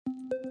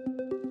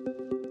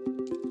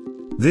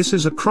This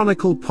is a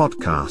Chronicle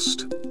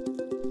podcast,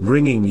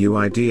 bringing you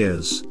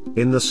ideas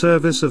in the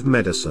service of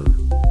medicine.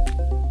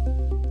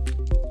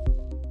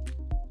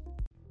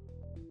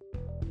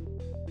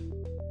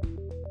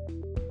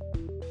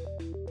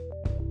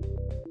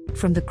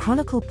 From the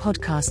Chronicle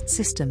podcast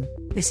system,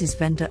 this is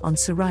Vender on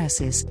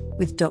Psoriasis,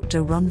 with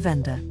Dr. Ron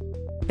Vender.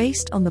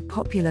 Based on the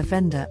popular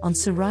Vender on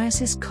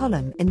Psoriasis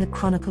column in the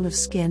Chronicle of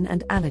Skin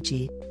and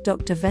Allergy,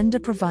 Dr. Vender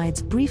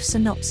provides brief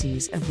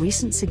synopses of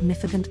recent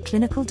significant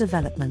clinical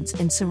developments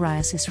in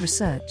psoriasis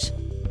research,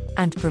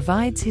 and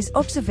provides his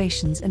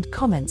observations and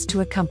comments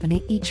to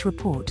accompany each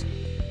report.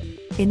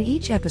 In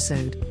each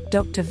episode,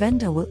 Dr.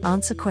 Vender will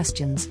answer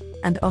questions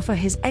and offer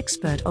his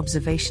expert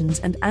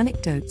observations and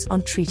anecdotes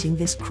on treating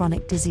this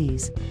chronic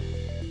disease.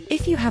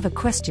 If you have a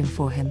question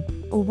for him,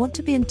 or want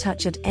to be in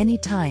touch at any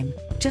time,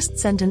 just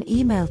send an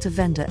email to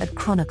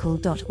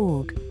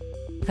vender@chronicle.org.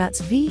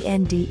 That's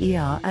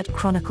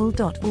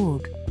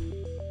VNDER@chronicle.org.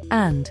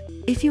 And,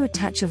 if you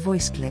attach a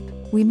voice clip,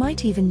 we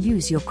might even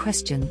use your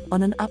question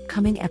on an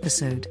upcoming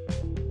episode.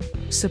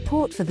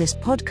 Support for this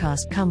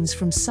podcast comes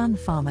from Sun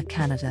Pharma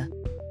Canada.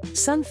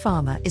 Sun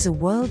Pharma is a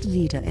world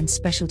leader in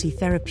specialty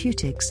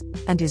therapeutics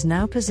and is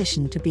now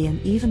positioned to be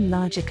an even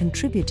larger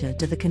contributor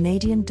to the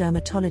Canadian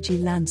dermatology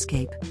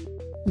landscape.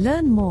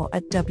 Learn more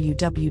at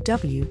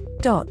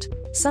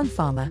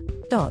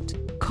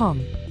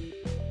www.sunpharma.com.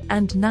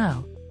 And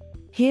now,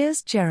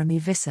 here's Jeremy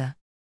Visser.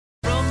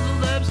 From the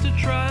labs to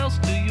trials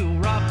to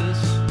your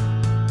office,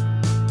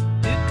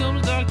 here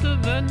comes Dr.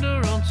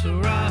 Vender on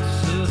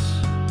psoriasis.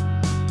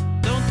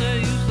 Don't they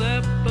use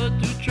that, but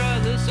do try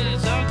this.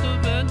 It's Dr.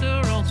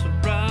 Vender on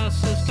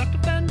psoriasis. Dr.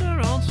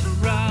 Vender on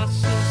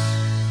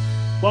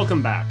psoriasis.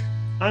 Welcome back.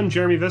 I'm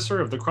Jeremy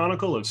Visser of the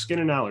Chronicle of Skin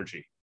and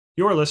Allergy.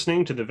 You're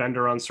listening to the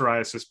Vender on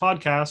Psoriasis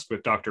podcast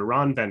with Dr.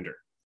 Ron Vender.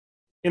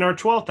 In our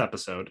 12th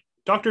episode,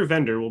 Dr.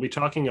 Vender will be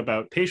talking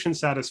about patient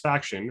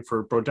satisfaction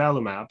for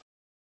brodalumab,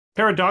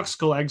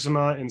 paradoxical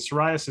eczema in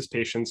psoriasis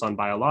patients on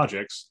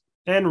biologics,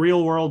 and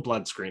real-world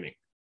blood screening.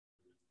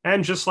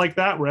 And just like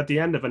that, we're at the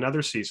end of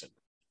another season.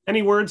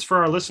 Any words for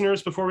our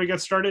listeners before we get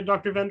started,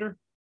 Dr. Vender?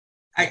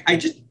 I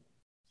just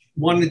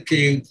wanted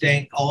to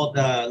thank all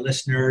the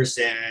listeners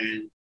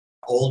and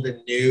old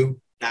and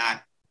new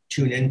that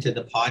tune into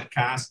the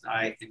podcast.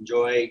 I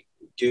enjoy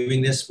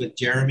doing this with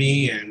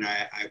Jeremy, and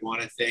I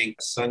want to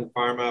thank Sun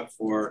Pharma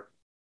for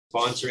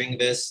sponsoring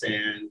this,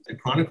 and the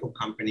Chronicle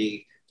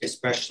Company,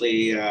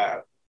 especially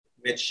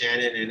Mitch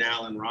Shannon and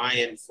Alan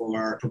Ryan,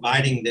 for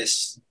providing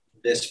this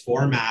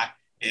format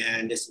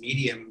and this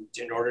medium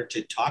in order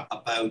to talk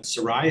about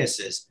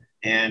psoriasis.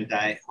 And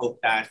I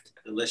hope that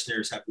the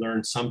listeners have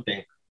learned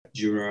something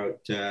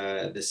throughout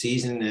the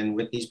season and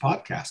with these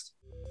podcasts.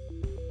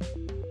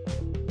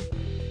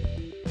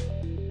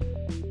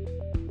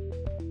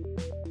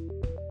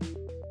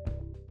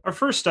 Our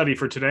first study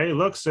for today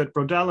looks at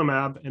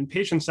brodalumab and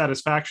patient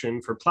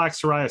satisfaction for plaque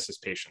psoriasis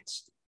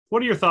patients.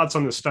 What are your thoughts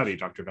on this study,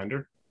 Dr.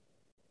 Vender?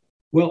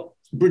 Well,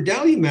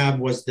 brodalumab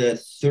was the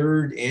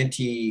third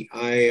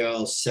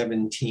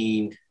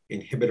anti-IL-17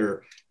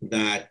 inhibitor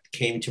that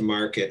came to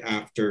market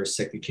after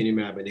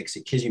secukinumab and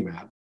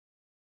ixekizumab.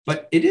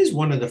 But it is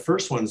one of the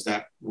first ones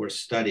that were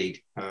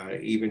studied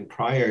even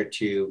prior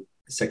to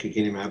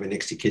secukinumab and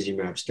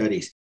ixekizumab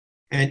studies.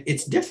 And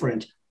it's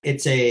different.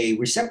 It's a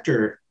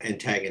receptor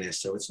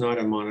antagonist, so it's not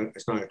a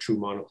true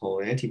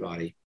monoclonal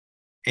antibody.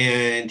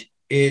 And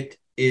it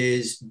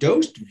is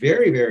dosed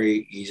very,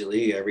 very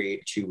easily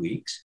every 2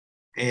 weeks.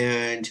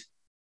 And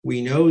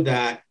we know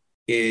that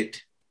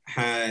it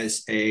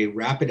has a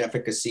rapid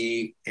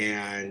efficacy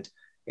and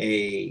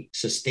a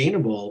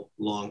sustainable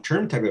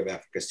long-term type of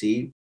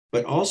efficacy,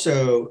 but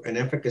also an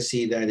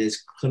efficacy that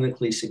is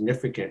clinically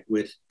significant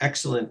with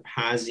excellent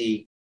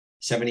PASI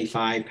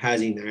 75,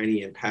 PASI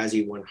 90, and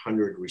PASI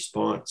 100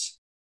 response.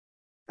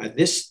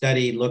 This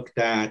study looked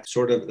at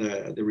sort of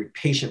the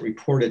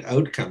patient-reported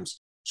outcomes.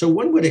 So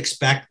one would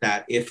expect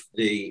that if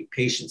the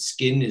patient's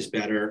skin is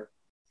better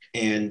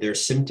and their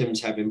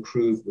symptoms have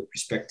improved with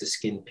respect to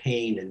skin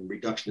pain and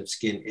reduction of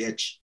skin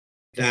itch,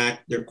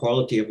 that their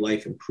quality of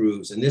life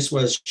improves. And this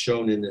was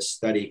shown in this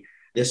study.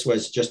 This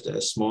was just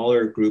a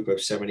smaller group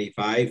of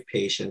 75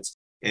 patients.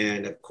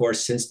 And of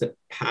course, since the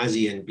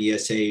PASI and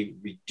BSA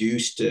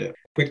reduced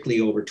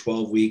quickly over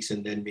 12 weeks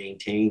and then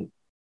maintained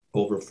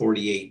over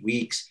 48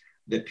 weeks,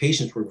 the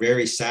patients were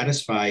very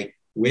satisfied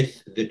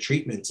with the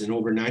treatments, and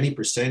over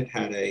 90%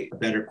 had a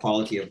better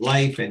quality of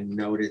life and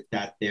noted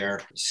that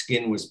their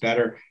skin was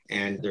better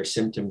and their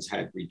symptoms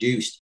had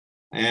reduced.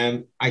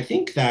 I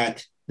think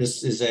that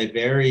this is a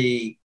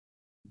very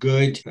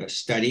good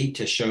study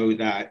to show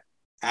that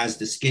as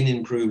the skin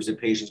improves, the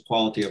patient's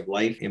quality of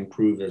life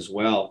improves as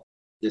well.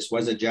 This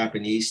was a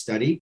Japanese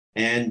study,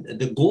 and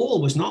the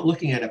goal was not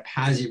looking at a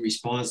PASI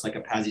response like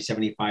a PASI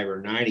 75 or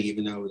 90,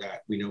 even though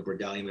that we know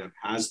brodalumab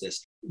has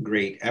this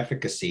great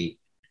efficacy.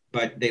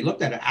 But they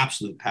looked at an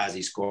absolute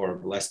PASI score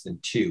of less than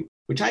 2,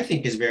 which I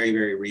think is very,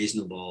 very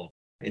reasonable.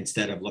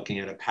 Instead of looking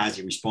at a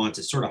PASI response,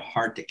 it's sort of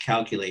hard to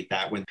calculate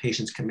that. When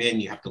patients come in,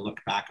 you have to look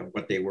back at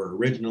what they were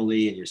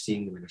originally, and you're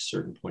seeing them at a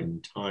certain point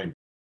in time.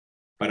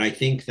 But I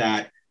think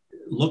that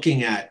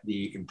looking at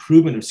the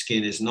improvement of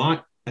skin is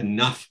not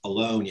enough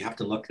alone. You have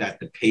to look at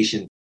the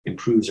patient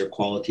improves their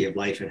quality of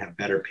life and have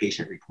better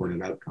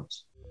patient-reported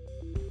outcomes.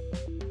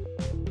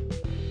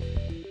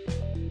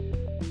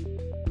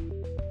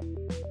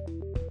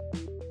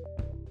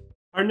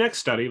 Our next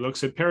study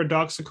looks at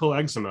paradoxical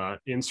eczema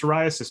in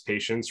psoriasis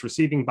patients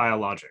receiving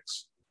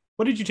biologics.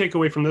 What did you take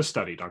away from this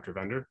study, Dr.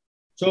 Vender?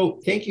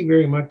 So thank you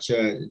very much,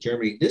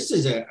 Jeremy. This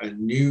is a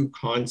new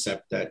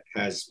concept that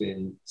has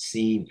been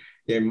seen.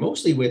 They're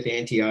mostly with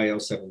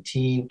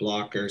anti-IL-17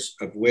 blockers,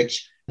 of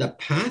which the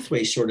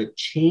pathway sort of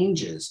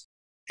changes.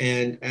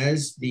 And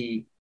as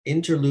the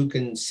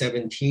interleukin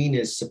 17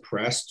 is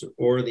suppressed,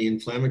 or the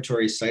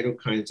inflammatory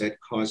cytokines that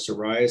cause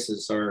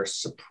psoriasis are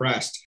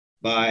suppressed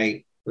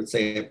by, let's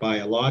say, a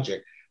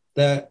biologic,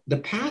 the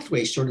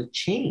pathways sort of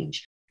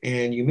change.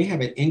 And you may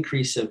have an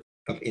increase of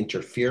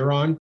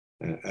interferon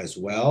as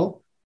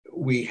well.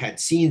 We had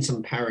seen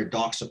some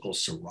paradoxical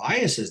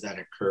psoriasis that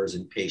occurs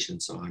in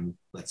patients on,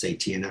 let's say,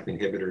 TNF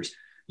inhibitors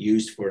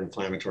used for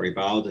inflammatory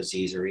bowel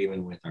disease or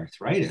even with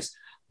arthritis.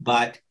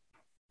 But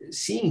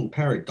seeing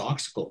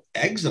paradoxical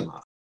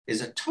eczema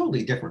is a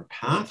totally different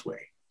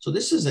pathway. So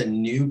this is a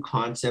new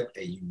concept,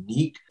 a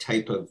unique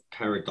type of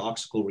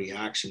paradoxical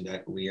reaction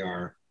that we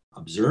are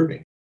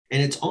observing.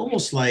 And it's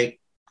almost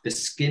like the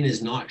skin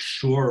is not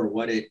sure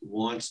what it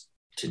wants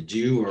to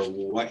do or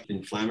what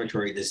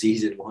inflammatory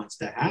disease it wants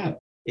to have.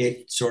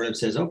 It sort of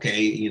says, okay,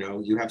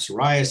 you have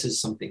psoriasis,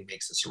 something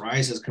makes the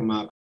psoriasis come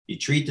up, you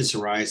treat the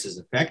psoriasis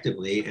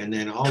effectively, and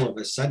then all of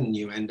a sudden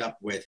you end up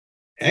with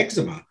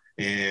eczema.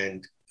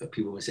 And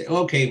people will say,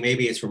 okay,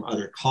 maybe it's from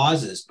other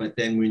causes. But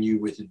then when you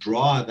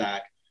withdraw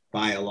that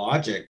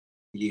biologic,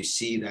 you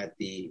see that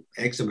the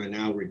eczema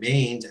now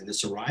remains and the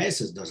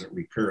psoriasis doesn't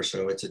recur.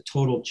 So it's a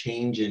total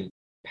change in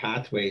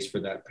pathways for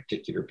that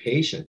particular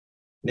patient.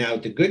 Now,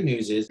 the good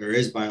news is there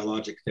is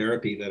biologic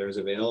therapy that is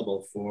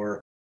available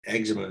for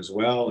eczema as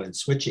well, and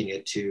switching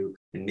it to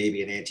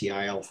maybe an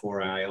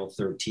anti-IL-4,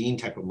 IL-13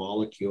 type of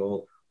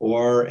molecule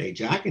or a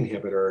JAK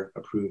inhibitor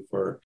approved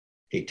for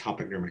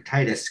atopic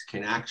dermatitis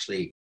can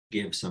actually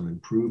give some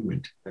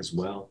improvement as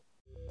well.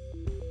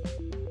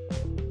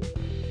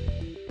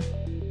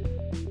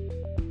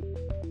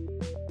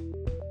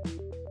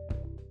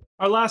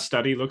 Our last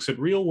study looks at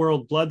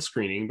real-world blood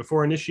screening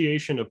before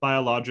initiation of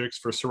biologics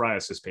for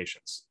psoriasis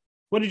patients.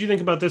 What did you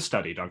think about this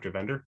study, Dr.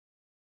 Vender?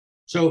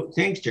 So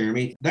thanks,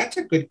 Jeremy. That's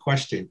a good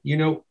question.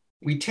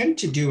 We tend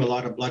to do a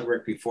lot of blood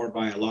work before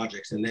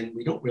biologics, and then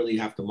we don't really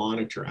have to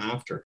monitor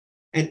after.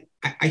 And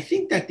I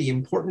think that the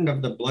importance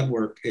of the blood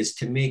work is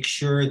to make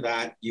sure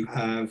that you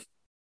have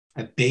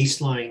a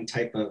baseline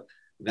type of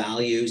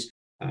values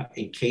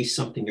in case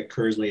something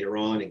occurs later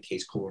on, in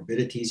case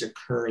comorbidities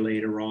occur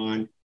later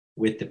on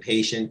with the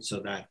patient,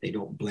 so that they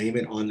don't blame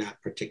it on that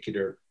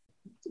particular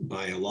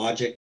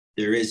biologic.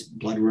 There is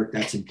blood work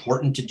that's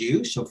important to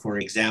do. So for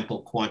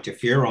example,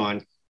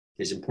 quantiferon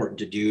is important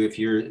to do if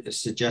you're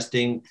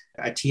suggesting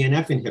a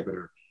TNF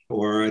inhibitor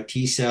or a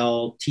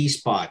T-cell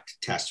T-spot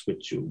test,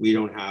 which we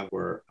don't have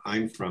where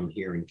I'm from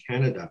here in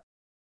Canada.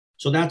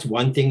 So that's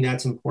one thing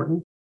that's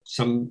important.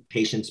 Some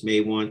patients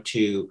may want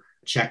to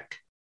check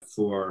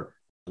for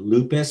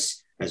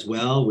lupus as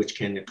well, which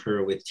can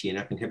occur with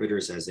TNF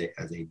inhibitors as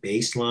a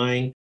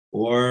baseline,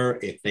 or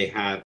if they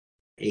have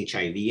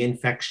HIV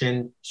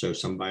infection. So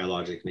some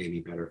biologics may be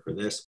better for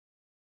this.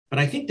 But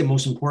I think the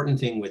most important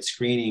thing with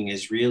screening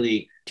is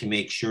really to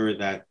make sure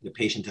that the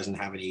patient doesn't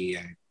have any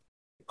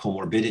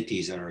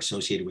comorbidities that are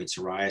associated with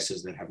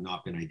psoriasis that have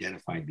not been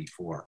identified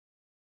before.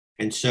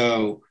 And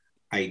so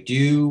I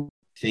do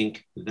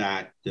think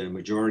that the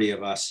majority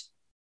of us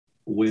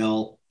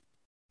will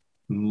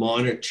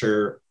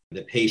monitor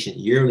the patient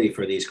yearly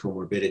for these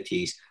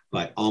comorbidities,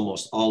 but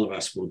almost all of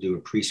us will do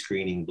a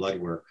pre-screening blood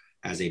work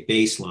as a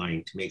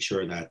baseline to make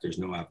sure that there's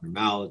no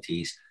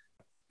abnormalities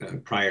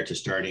prior to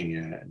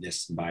starting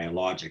this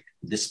biologic,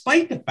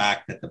 despite the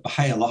fact that the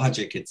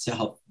biologic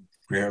itself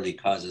rarely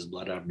causes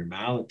blood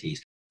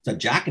abnormalities. So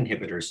JAK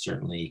inhibitors,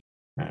 certainly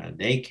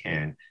they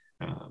can.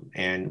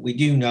 And we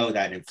do know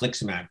that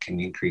infliximab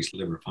can increase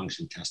liver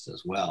function tests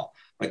as well.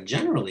 But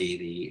generally,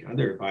 the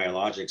other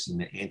biologics in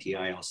the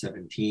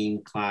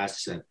anti-IL-17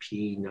 class,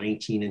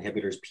 P19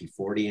 inhibitors,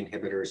 P40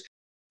 inhibitors,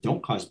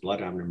 don't cause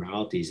blood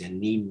abnormalities and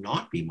need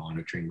not be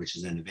monitoring, which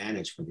is an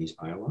advantage for these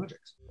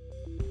biologics.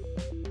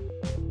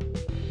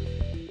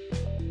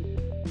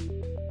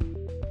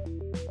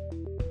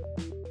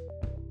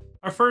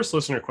 Our first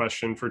listener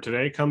question for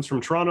today comes from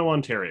Toronto,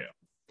 Ontario.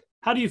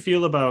 How do you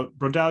feel about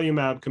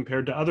brodalumab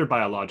compared to other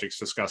biologics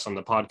discussed on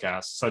the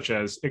podcast, such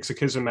as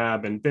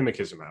ixekizumab and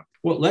bimekizumab?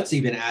 Well, let's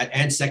even add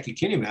and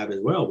secukinumab as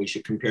well. We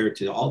should compare it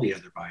to all the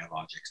other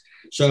biologics.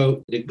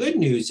 So the good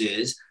news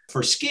is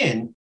for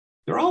skin,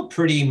 they're all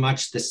pretty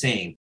much the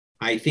same.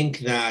 I think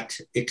that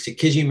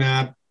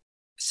ixekizumab,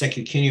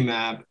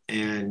 secukinumab,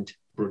 and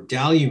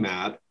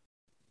brodalumab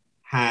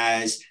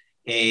has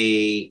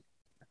a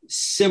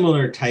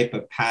similar type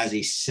of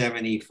PASI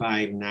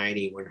 75,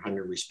 90,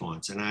 100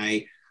 response. And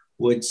I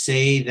would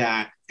say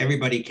that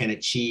everybody can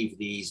achieve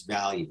these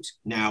values.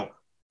 Now,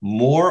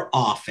 more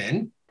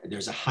often.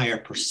 There's a higher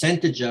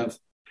percentage of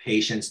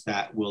patients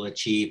that will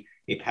achieve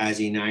a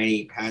PASI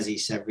 90, PASI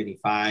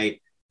 75,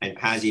 and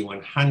PASI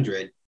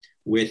 100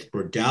 with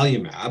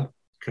brodalumab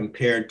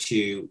compared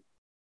to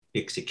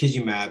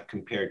ixekizumab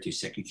compared to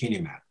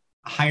secukinumab.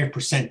 A higher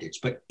percentage,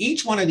 but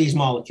each one of these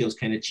molecules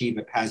can achieve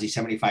a PASI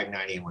 75,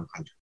 90, and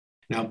 100.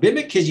 Now,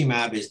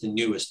 bimekizumab is the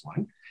newest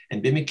one,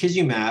 and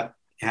bimekizumab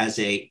has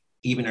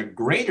even a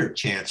greater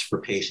chance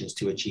for patients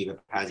to achieve a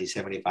PASI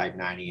 75,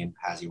 90, and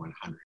PASI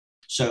 100.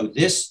 So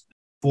this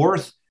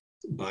fourth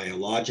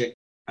biologic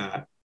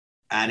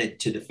added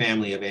to the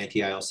family of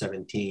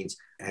anti-IL-17s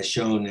has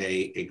shown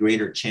a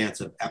greater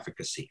chance of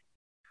efficacy.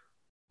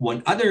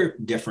 One other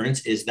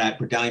difference is that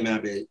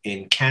brodalumab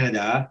in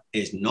Canada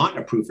is not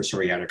approved for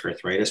psoriatic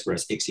arthritis,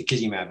 whereas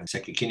ixekizumab and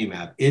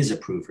secukinumab is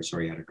approved for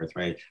psoriatic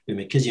arthritis.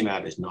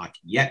 Bimekizumab is not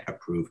yet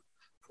approved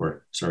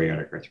for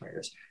psoriatic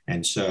arthritis.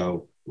 And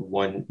so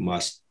one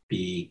must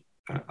be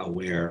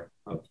aware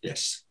of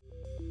this.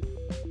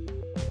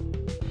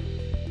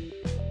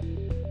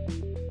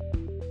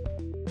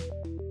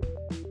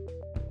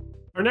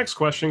 Our next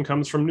question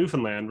comes from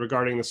Newfoundland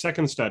regarding the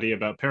second study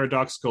about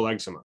paradoxical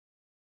eczema.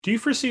 Do you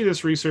foresee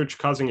this research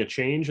causing a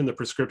change in the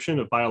prescription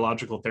of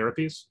biological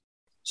therapies?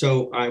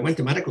 So I went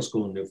to medical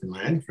school in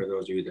Newfoundland, for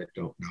those of you that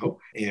don't know,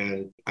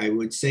 and I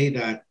would say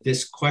that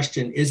this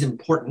question is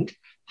important.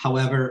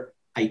 However,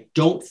 I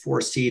don't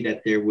foresee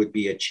that there would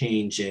be a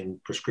change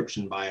in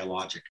prescription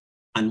biologic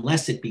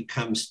unless it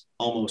becomes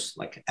almost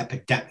like an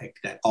epidemic,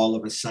 that all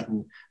of a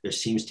sudden there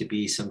seems to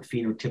be some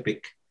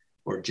phenotypic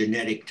or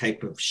genetic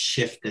type of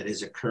shift that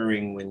is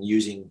occurring when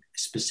using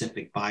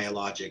specific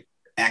biologic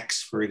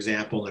X, for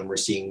example, and we're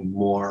seeing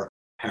more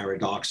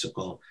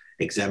paradoxical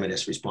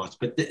eczematous response.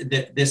 But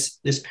this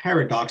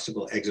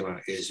paradoxical eczema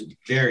is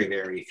very,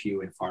 very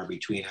few and far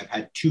between. I've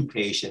had 2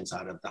 patients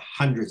out of the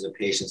hundreds of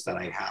patients that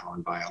I have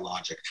on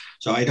biologics.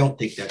 So I don't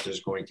think that there's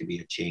going to be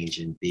a change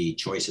in the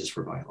choices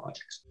for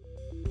biologics.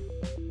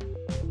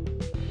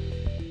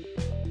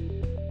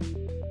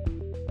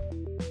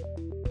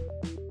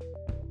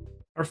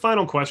 Our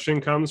final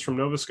question comes from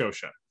Nova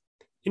Scotia.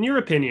 In your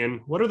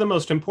opinion, what are the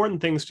most important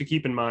things to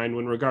keep in mind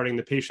when regarding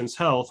the patient's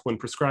health when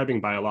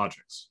prescribing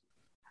biologics?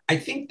 I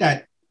think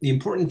that the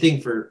important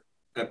thing for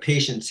a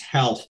patient's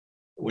health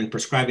when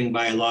prescribing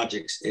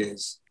biologics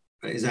is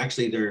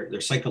actually their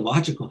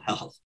psychological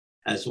health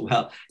as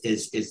well,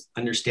 is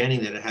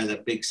understanding that it has a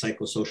big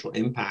psychosocial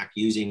impact.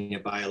 Using a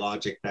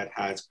biologic that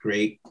has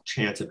great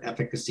chance of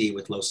efficacy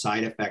with low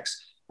side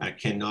effects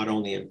can not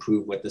only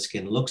improve what the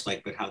skin looks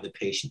like, but how the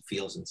patient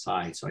feels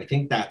inside. So I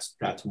think that's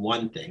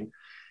one thing.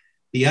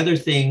 The other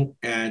thing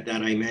that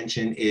I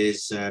mentioned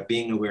is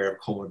being aware of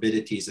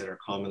comorbidities that are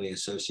commonly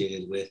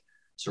associated with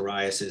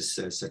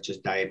psoriasis, such as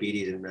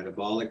diabetes and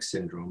metabolic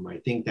syndrome. I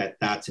think that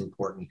that's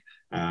important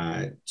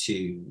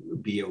to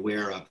be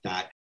aware of,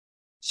 that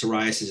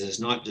psoriasis is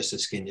not just a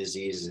skin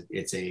disease,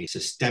 it's a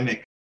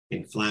systemic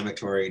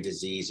inflammatory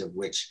disease of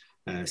which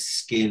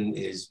skin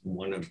is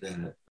one of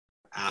the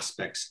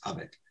aspects of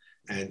it.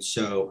 And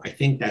so I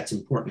think that's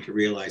important to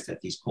realize that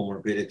these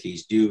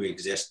comorbidities do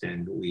exist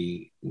and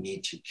we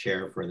need to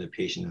care for the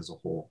patient as a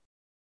whole.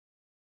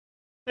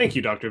 Thank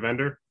you, Dr.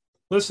 Vender.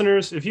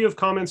 Listeners, if you have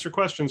comments or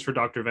questions for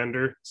Dr.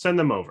 Vender, send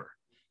them over.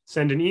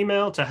 Send an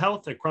email to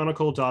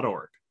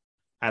health@chronicle.org.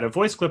 Add a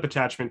voice clip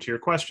attachment to your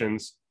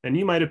questions, and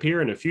you might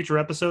appear in a future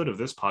episode of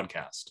this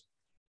podcast.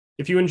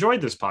 If you enjoyed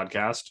this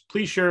podcast,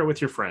 please share it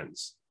with your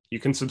friends. You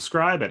can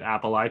subscribe at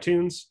Apple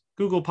iTunes,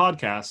 Google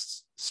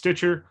Podcasts,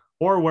 Stitcher,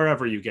 or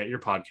wherever you get your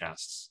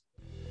podcasts.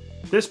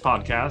 This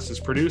podcast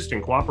is produced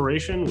in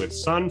cooperation with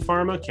Sun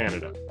Pharma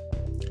Canada.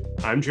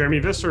 I'm Jeremy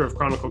Visser of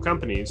Chronicle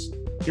Companies.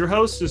 Your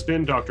host has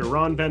been Dr.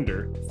 Ron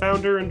Vender,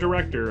 founder and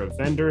director of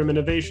Vender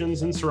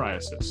Innovations in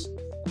Psoriasis,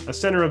 a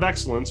center of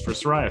excellence for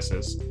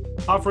psoriasis,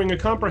 offering a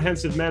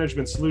comprehensive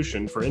management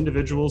solution for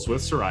individuals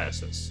with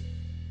psoriasis.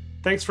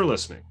 Thanks for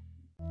listening.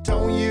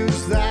 Don't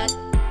use that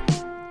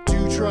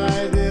to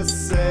try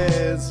this,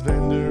 says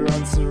Vender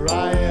on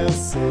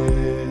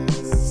psoriasis.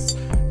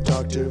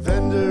 Dr.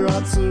 Vender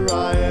on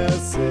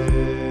psoriasis.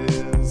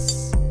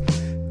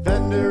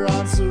 Vender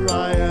on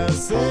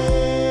psoriasis.